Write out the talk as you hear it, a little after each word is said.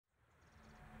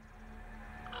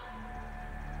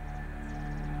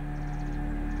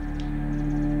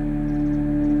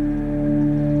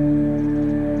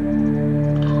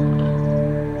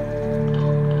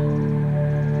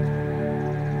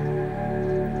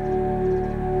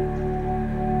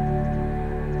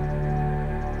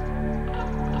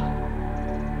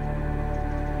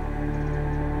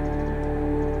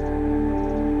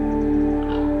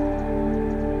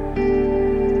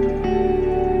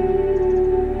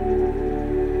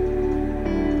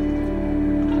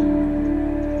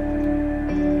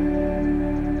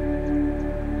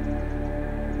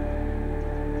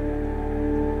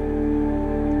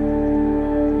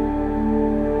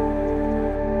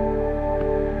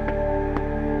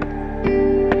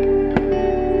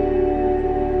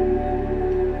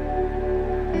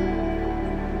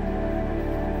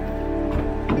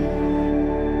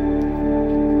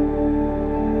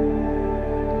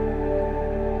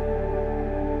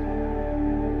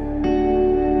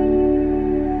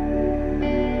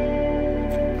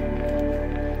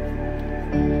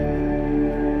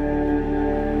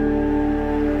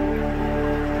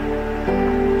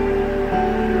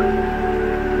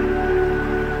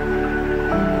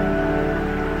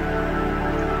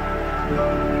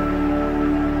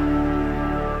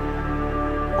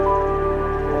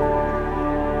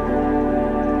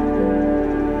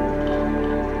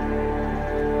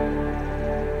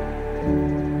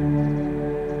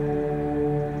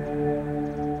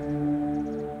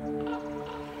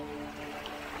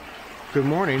Good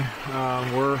morning.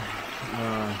 We're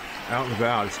out and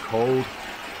about. It's cold.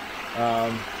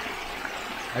 I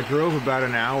drove about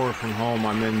an hour from home.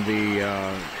 I'm in the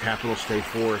Capitol State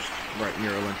Forest right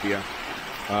near Olympia.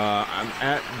 I'm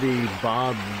at the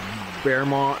Bob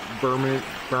Bammert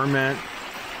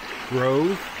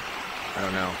Grove. I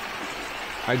don't know.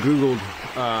 I googled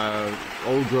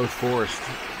old growth forest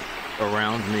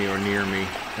around me or near me,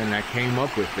 and I came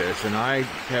up with this, and I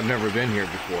have never been here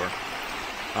before.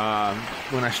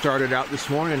 When I started out this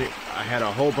morning, I had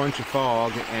a whole bunch of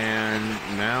fog, and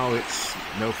now it's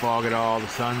no fog at all. The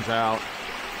sun's out,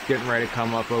 getting ready to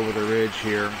come up over the ridge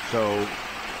here. So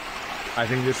I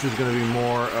think this is going to be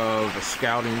more of a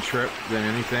scouting trip than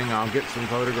anything. I'll get some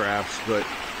photographs, but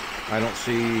I don't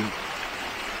see,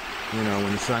 you know,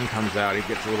 when the sun comes out, it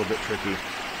gets a little bit tricky.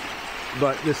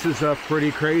 But this is a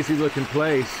pretty crazy looking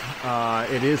place.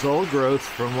 It is old growth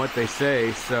from what they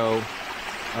say, so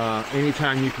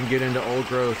anytime you can get into old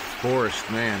growth forest,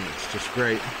 man, it's just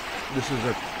great. This is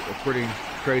a pretty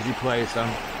crazy place.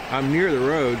 I'm near the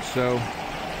road, so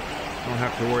I don't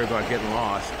have to worry about getting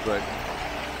lost. But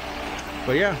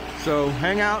yeah, so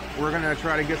hang out. We're gonna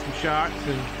try to get some shots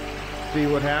and see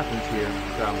what happens here.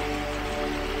 So.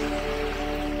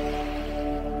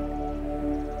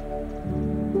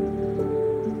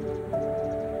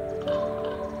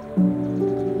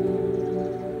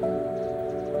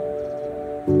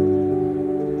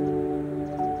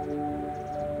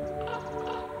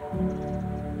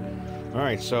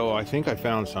 Alright, so I think I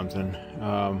found something.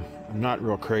 I'm not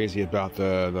real crazy about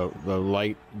the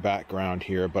light background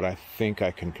here, but I think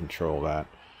I can control that.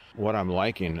 What I'm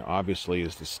liking, obviously,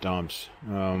 is the stumps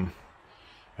and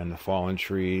the fallen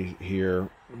tree here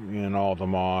and all the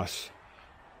moss.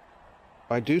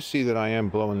 I do see that I am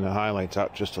blowing the highlights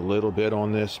out just a little bit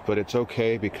on this, but it's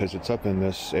okay because it's up in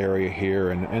this area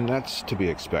here, and that's to be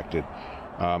expected.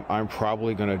 I'm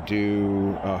probably going to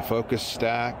do a focus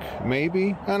stack,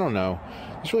 maybe. I don't know.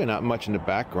 There's really not much in the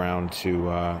background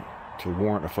to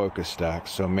warrant a focus stack,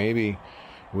 so maybe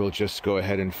we'll just go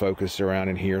ahead and focus around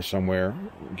in here somewhere,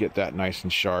 get that nice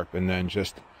and sharp, and then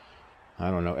just,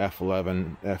 I don't know,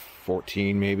 F11,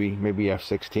 F14 maybe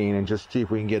F16, and just see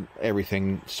if we can get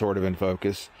everything sort of in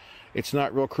focus. It's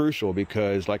not real crucial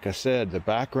because, like I said, the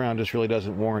background just really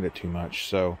doesn't warrant it too much,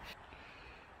 so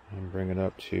I'll bring it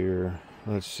up to your...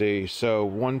 Let's see, so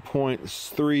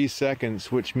 1.3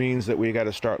 seconds, which means that we got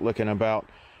to start looking about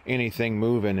anything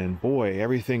moving, and boy,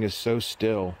 everything is so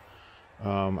still.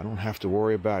 I don't have to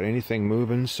worry about anything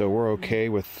moving, so we're okay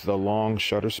with the long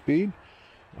shutter speed.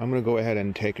 I'm going to go ahead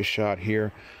and take a shot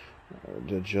here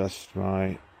to adjust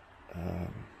my...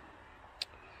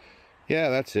 yeah,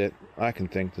 that's it. I can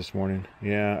think this morning.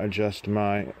 Yeah, adjust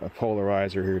my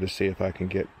polarizer here to see if I can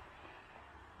get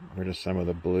rid of some of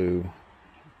the blue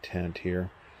tint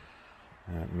here.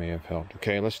 That may have helped.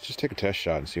 Okay, let's just take a test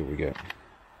shot and see what we get.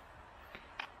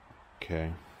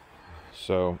 Okay,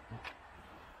 so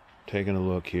taking a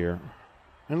look here,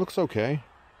 it looks okay.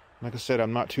 Like I said,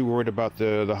 I'm not too worried about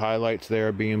the highlights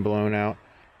there being blown out.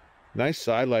 Nice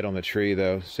side light on the tree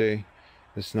though. See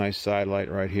this nice side light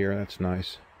right here? That's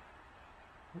nice.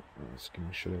 Let's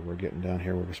make sure that we're getting down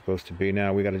here where we're supposed to be.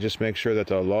 Now we got to just make sure that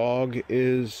the log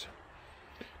is...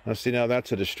 Now see, now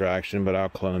that's a distraction, but I'll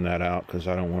clone that out because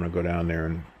I don't want to go down there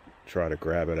and try to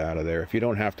grab it out of there. If you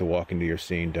don't have to walk into your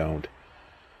scene, don't.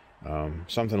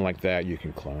 Something like that you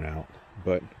can clone out.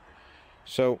 But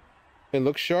so it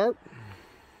looks sharp.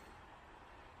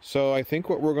 So I think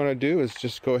what we're going to do is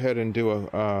just go ahead and do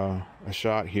a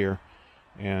shot here.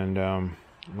 And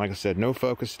like I said, no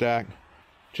focus stack.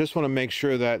 Just want to make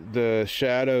sure that the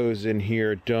shadows in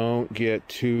here don't get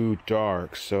too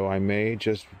dark, so I may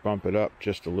just bump it up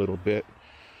just a little bit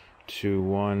to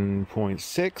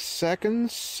 1.6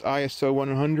 seconds, ISO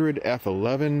 100,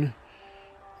 F11.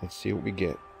 Let's see what we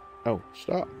get. Oh,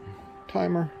 stop.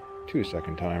 Timer.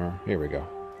 2-second timer. Here we go.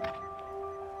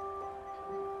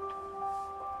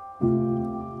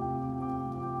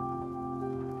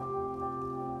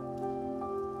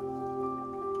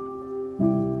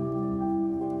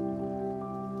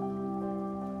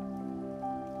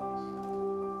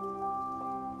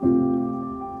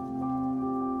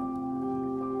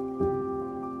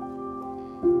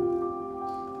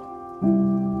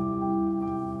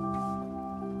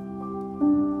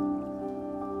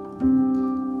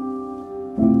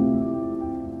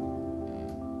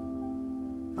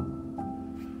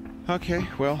 Okay,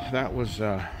 well, that was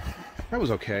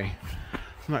okay.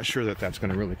 I'm not sure that that's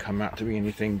going to really come out to be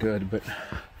anything good, but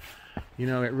you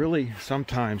know, it really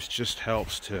sometimes just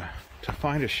helps to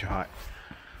find a shot.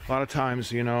 A lot of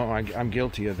times, you know, I'm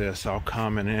guilty of this. I'll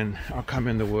come in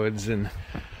the woods and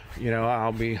You know,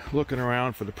 I'll be looking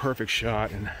around for the perfect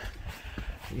shot, and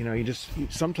you know,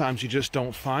 sometimes you just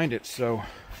don't find it. So,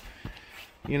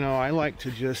 you know, I like to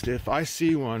just, if I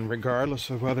see one, regardless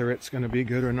of whether it's going to be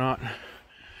good or not,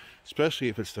 especially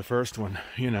if it's the first one,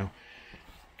 you know,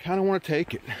 kind of want to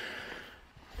take it.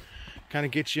 Kind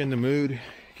of gets you in the mood,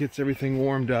 gets everything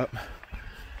warmed up,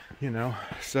 you know.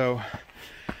 So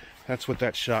that's what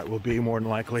that shot will be, more than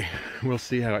likely. We'll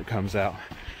see how it comes out.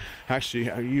 Actually,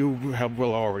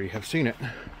 will already have seen it,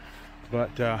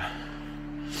 but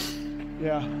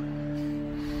yeah,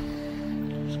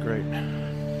 it's great.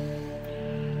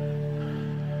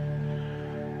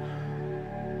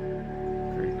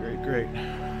 Great.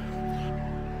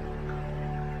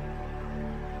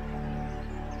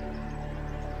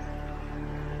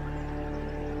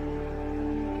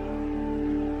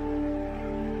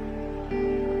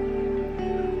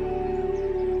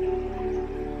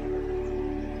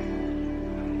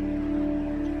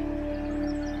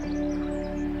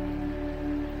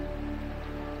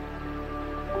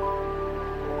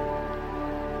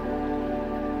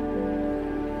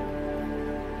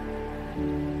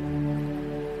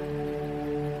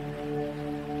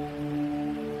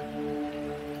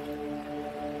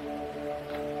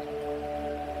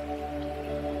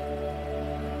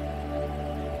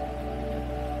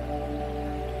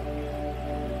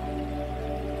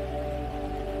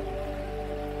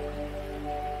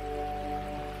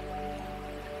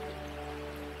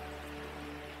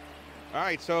 All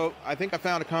right, so I think I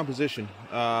found a composition,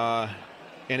 and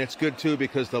it's good too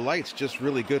because the light's just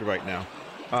really good right now.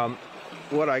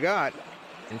 What I got,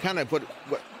 and kind of what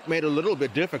made it a little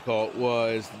bit difficult,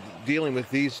 was dealing with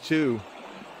these two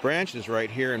branches right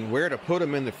here and where to put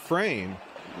them in the frame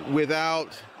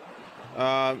without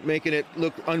making it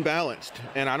look unbalanced.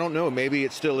 And I don't know, maybe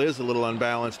it still is a little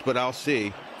unbalanced, but I'll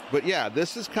see. But yeah,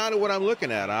 this is kind of what I'm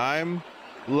looking at. I'm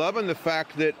loving the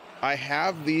fact that I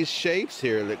have these shapes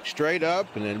here, like straight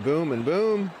up and then boom and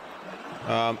boom.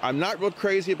 I'm not real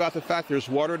crazy about the fact there's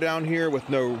water down here with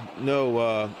no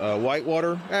white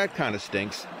water. That kind of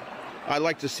stinks. I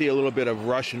like to see a little bit of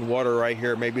rushing water right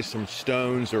here, maybe some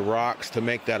stones or rocks to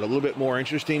make that a little bit more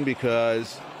interesting,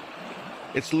 because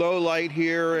it's low light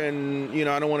here, and you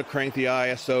know, I don't want to crank the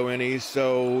ISO any,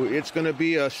 so it's going to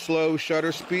be a slow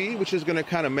shutter speed, which is going to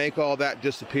kind of make all that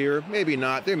disappear. Maybe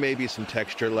not. There may be some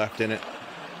texture left in it.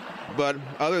 But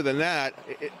other than that,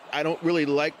 I don't really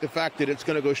like the fact that it's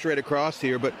going to go straight across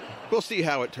here, but we'll see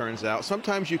how it turns out.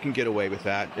 Sometimes you can get away with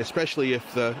that, especially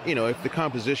if the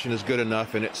composition is good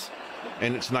enough and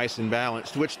it's nice and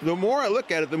balanced, which the more I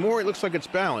look at it, the more it looks like it's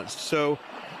balanced. So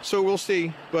we'll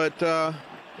see. But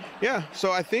yeah,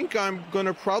 so I think I'm going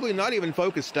to probably not even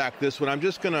focus stack this one. I'm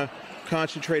just going to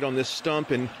concentrate on this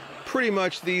stump, and pretty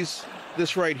much this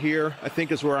right here, I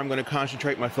think, is where I'm going to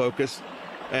concentrate my focus.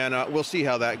 And we'll see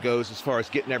how that goes as far as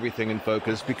getting everything in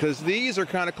focus, because these are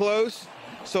kind of close,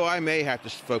 so I may have to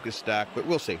focus stack, but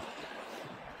we'll see.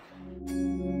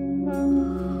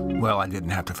 Well, I didn't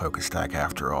have to focus stack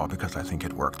after all, because I think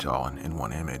it worked all in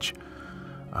one image.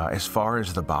 As far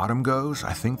as the bottom goes,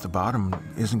 I think the bottom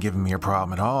isn't giving me a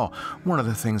problem at all. One of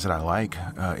the things that I like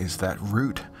is that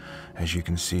root, as you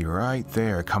can see right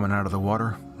there coming out of the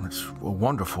water. It's a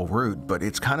wonderful root, but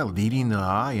it's kind of leading the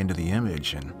eye into the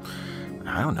image, and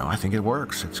I don't know, I think it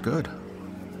works. It's good.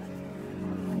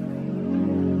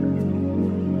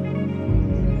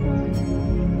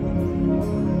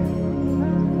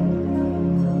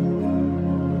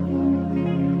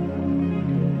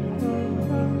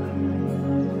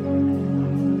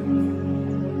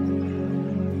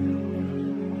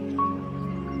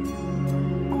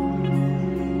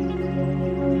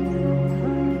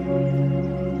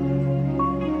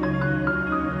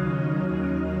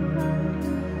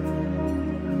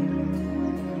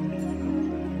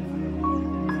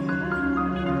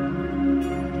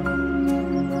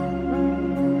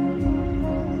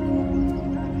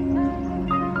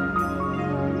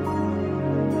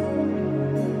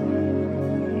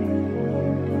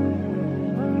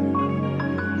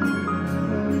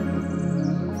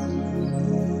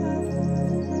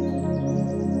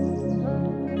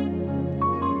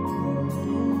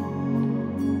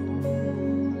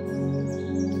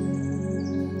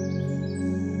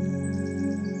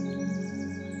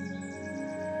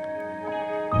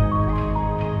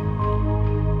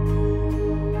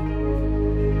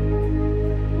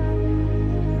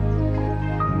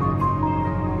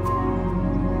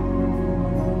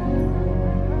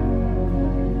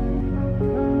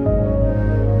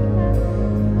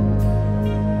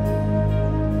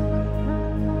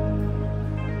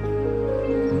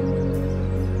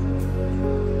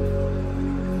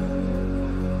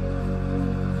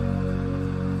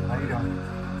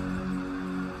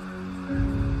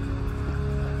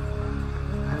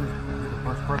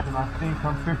 lightning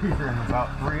come through here in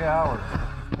about 3 hours.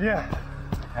 Yeah.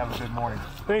 Have a good morning.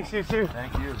 Thanks, you too.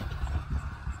 Thank you.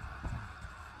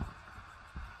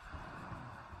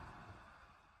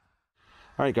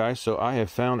 All right, guys, so I have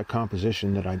found a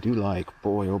composition that I do like.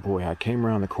 Boy, oh boy, I came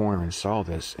around the corner and saw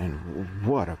this, and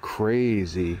what a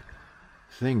crazy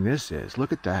thing this is.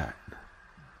 Look at that.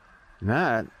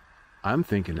 That, I'm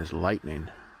thinking, is lightning.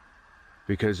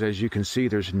 Because as you can see,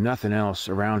 there's nothing else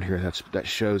around here that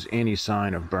shows any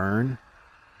sign of burn.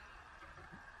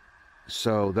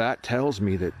 So that tells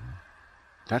me that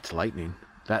that's lightning.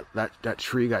 That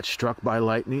tree got struck by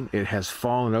lightning. It has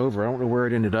fallen over. I don't know where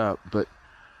it ended up, but...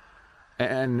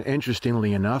 And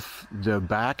interestingly enough, the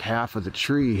back half of the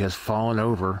tree has fallen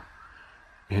over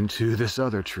into this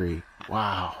other tree.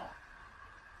 Wow.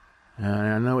 And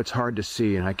I know it's hard to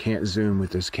see and I can't zoom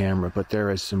with this camera, but there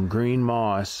is some green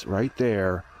moss right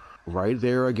there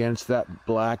against that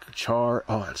black char.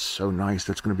 Oh, that's so nice.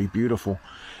 That's going to be beautiful.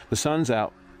 The sun's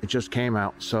out. It just came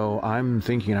out, so I'm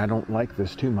thinking I don't like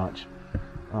this too much.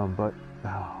 But,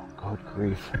 oh, good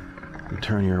grief. Let me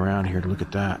turn you around here to look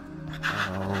at that.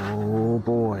 Oh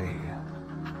boy.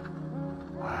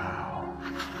 Wow.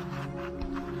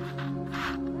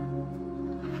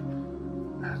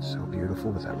 That's so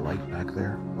beautiful with that light back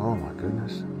there. Oh my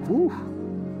goodness. Woo.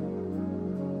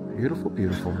 Beautiful,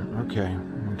 beautiful. Okay,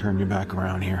 I'm gonna turn you back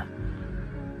around here.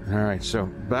 All right, so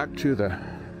back to the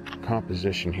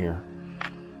composition here.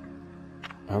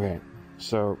 Okay,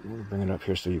 so let me bring it up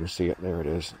here so you can see it. There it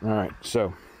is. All right,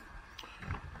 so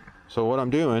what I'm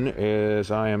doing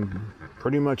is I am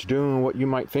pretty much doing what you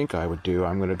might think I would do.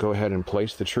 I'm going to go ahead and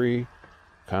place the tree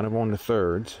kind of on the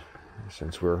thirds,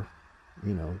 since we're,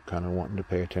 you know, kind of wanting to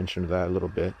pay attention to that a little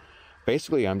bit.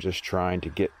 Basically, I'm just trying to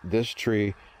get this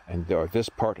tree or this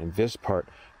part and this part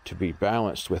to be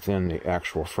balanced within the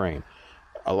actual frame.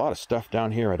 A lot of stuff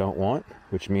down here I don't want,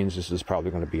 which means this is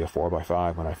probably going to be a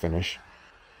 4x5 when I finish.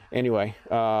 Anyway,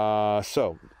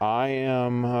 so I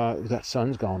am, that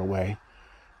sun's gone away.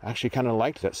 I actually kind of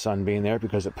liked that sun being there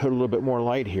because it put a little bit more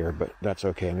light here, but that's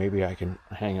okay. Maybe I can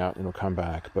hang out and it'll come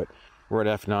back. But we're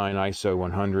at F9, ISO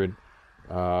 100,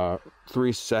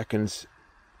 3 seconds.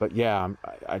 But yeah,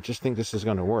 I just think this is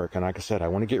going to work. And like I said, I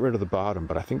want to get rid of the bottom,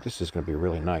 but I think this is going to be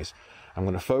really nice. I'm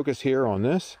going to focus here on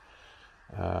this.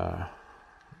 Right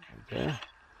there.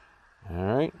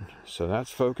 All right, so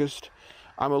that's focused.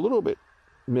 I'm a little bit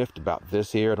miffed about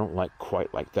this here. I don't like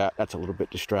quite like that. That's a little bit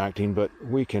distracting, but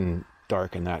we can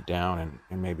darken that down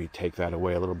and maybe take that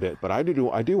away a little bit. But I do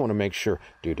want to make sure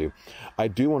I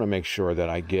do want to make sure that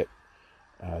I get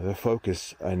the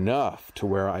focus enough to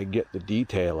where I get the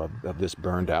detail of this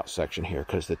burned out section here,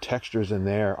 because the textures in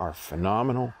there are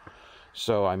phenomenal.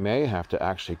 So I may have to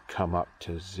actually come up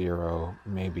to 0,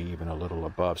 maybe even a little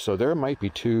above. So there might be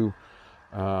 2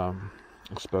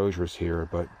 exposures here,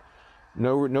 but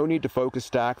no need to focus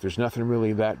stack. There's nothing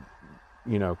really that,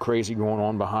 you know, crazy going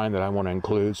on behind that I want to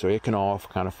include, so it can all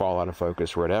kind of fall out of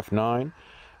focus. We're at F9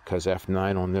 because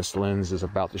F9 on this lens is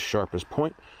about the sharpest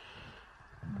point,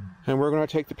 and we're going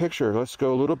to take the picture. Let's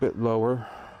go a little bit lower.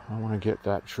 I want to get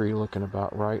that tree looking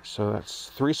about right. So that's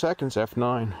 3 seconds.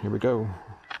 F9. Here we go.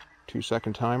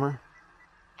 2-second timer.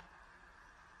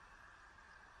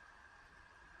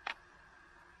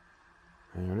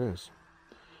 There it is.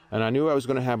 And I knew I was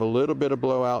going to have a little bit of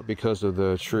blowout because of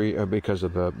the tree, because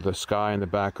of the sky in the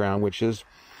background, which is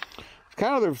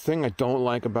kind of the thing I don't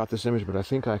like about this image, but I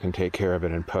think I can take care of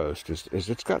it in post, is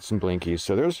it's got some blinkies,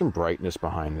 so there's some brightness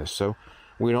behind this, so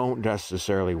we don't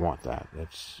necessarily want that.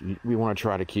 We want to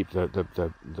try to keep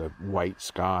the white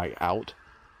sky out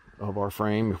of our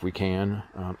frame if we can.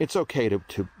 It's okay to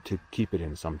keep it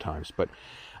in sometimes, but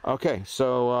okay,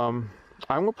 so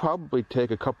I will probably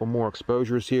take a couple more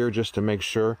exposures here just to make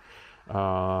sure.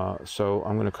 So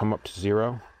I'm going to come up to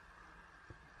 0.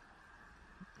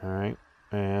 All right.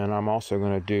 And I'm also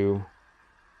going to do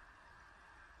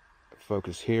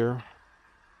focus here.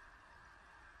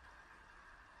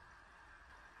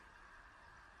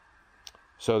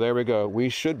 So there we go. We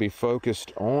should be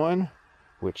focused on,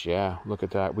 which, yeah, look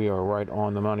at that. We are right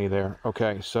on the money there.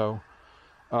 Okay, so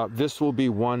this will be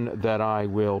one that I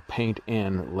will paint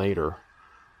in later.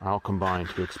 I'll combine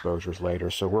 2 exposures later.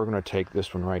 So we're going to take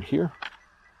this one right here.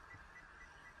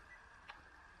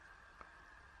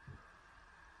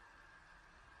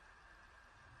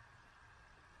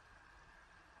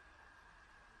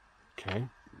 Okay,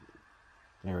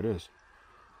 there it is.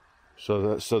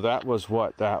 So that was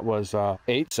what? That was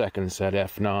 8 seconds at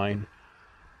F9.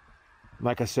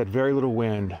 Like I said, very little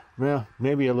wind. Well,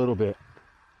 maybe a little bit.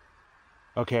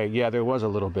 Okay, yeah, there was a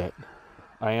little bit.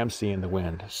 I am seeing the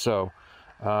wind. So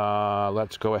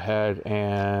Let's go ahead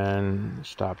and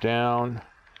stop down.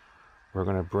 We're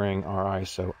going to bring our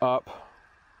ISO up.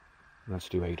 Let's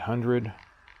do 800.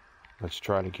 Let's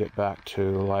try to get back to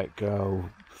like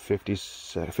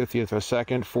 50th of a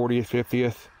second, 40th,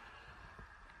 50th,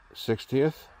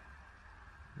 60th,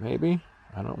 maybe.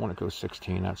 I don't want to go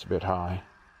 16. That's a bit high.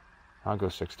 I'll go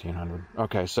 1600.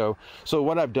 Okay, so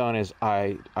what I've done is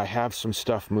I have some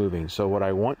stuff moving. So what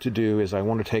I want to do is I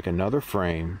want to take another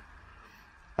frame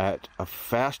at a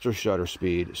faster shutter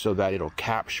speed so that it'll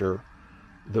capture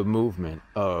the movement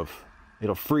of,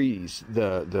 it'll freeze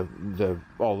the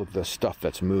all of the stuff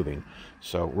that's moving.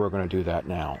 So we're going to do that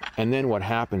now. And then what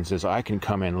happens is I can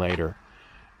come in later,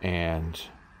 and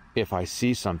if I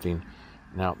see something,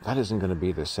 now that isn't going to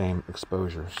be the same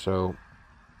exposure, so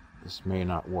this may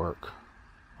not work.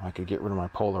 I could get rid of my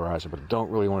polarizer, but I don't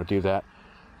really want to do that.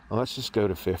 Well, let's just go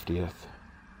to 50th.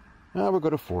 We'll go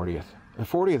to 40th. The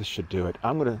 40th should do it.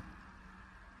 I'm going to,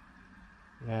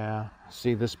 yeah,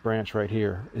 see this branch right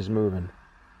here is moving.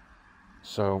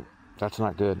 So that's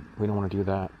not good. We don't want to do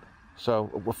that. So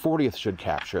 40th should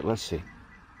capture it. Let's see.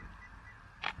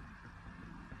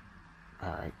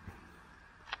 All right.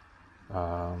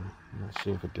 Let's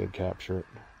see if it did capture it.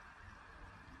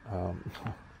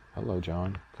 Hello,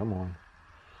 John. Come on.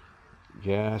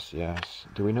 Yes, yes.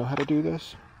 Do we know how to do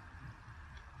this?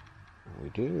 We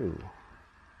do.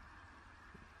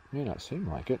 May not seem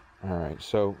like it. All right.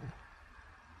 So,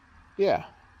 yeah.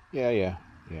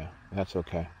 That's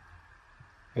okay.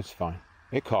 It's fine.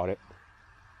 It caught it.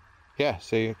 Yeah,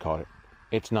 see, it caught it.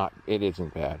 It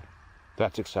isn't bad.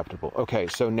 That's acceptable. Okay,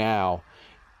 so now,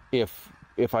 if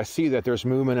I see that there's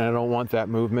movement and I don't want that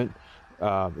movement,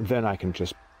 then I can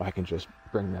just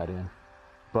bring that in.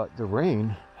 But the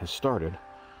rain has started.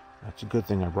 That's a good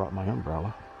thing I brought my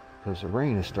umbrella, because the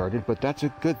rain has started, but that's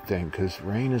a good thing, because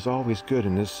rain is always good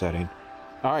in this setting.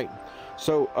 All right,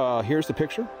 so here's the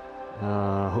picture.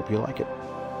 Hope you like it.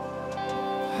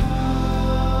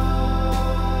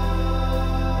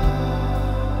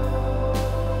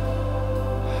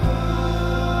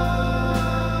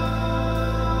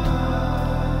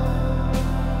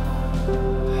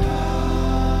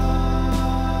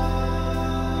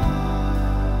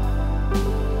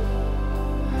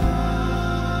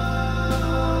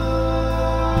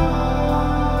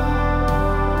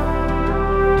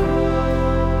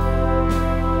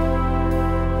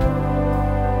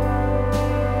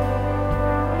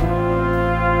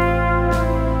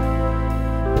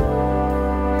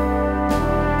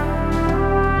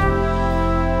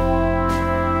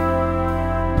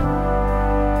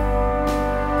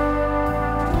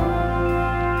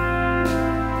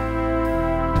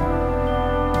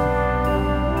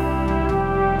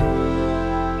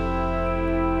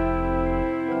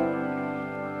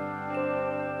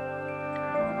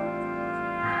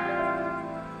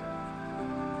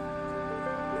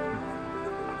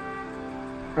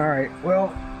 All right,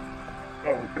 well,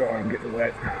 oh God, I'm getting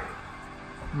wet. I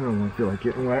don't want to feel like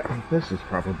getting wet. This is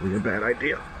probably a bad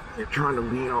idea. You're trying to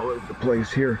lean all over the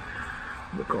place here.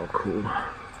 Look all cool.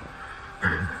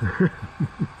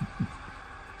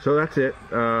 So that's it.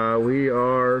 We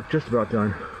are just about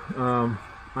done.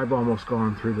 I've almost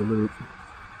gone through the loop.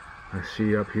 I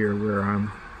see up here where I'm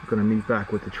going to meet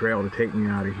back with the trail to take me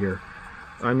out of here.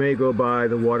 I may go by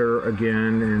the water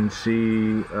again and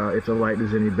see if the light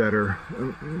is any better.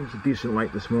 It was a decent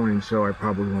light this morning, so I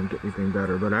probably won't get anything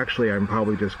better. But actually, I'm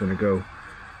probably just going to go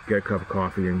get a cup of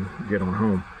coffee and get on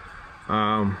home.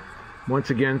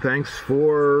 Once again, thanks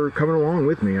for coming along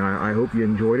with me. I hope you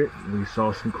enjoyed it. We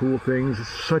saw some cool things. It's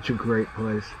such a great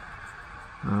place.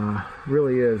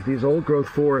 Really is. These old growth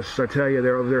forests, I tell you,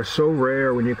 they're so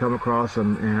rare when you come across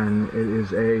them, and it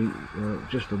is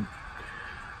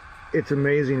it's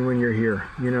amazing when you're here.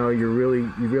 You know, you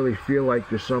really feel like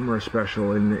you're somewhere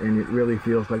special, and it really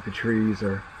feels like the trees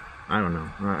are, I don't know,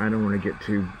 I don't want to get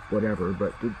too whatever,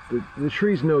 but the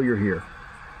trees know you're here.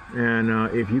 And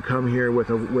if you come here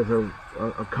with a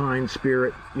kind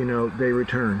spirit, you know, they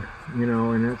return, you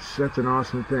know, and that's an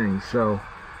awesome thing. So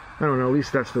I don't know, at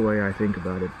least that's the way I think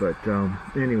about it. But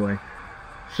anyway,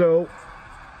 so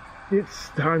it's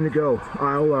time to go.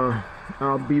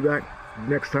 I'll be back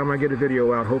next time I get a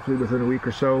video out, hopefully within a week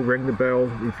or so. Ring the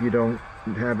bell if you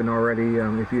haven't already.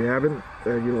 If you haven't,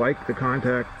 you like the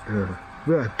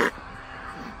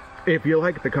if you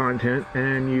like the content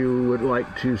and you would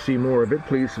like to see more of it,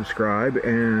 please subscribe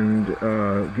and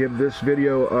give this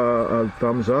video a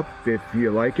thumbs up if you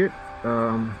like it.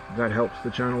 That helps the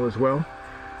channel as well.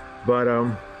 But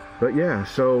yeah,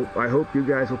 so I hope you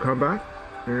guys will come back,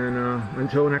 and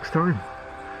until next time,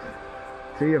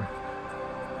 see ya.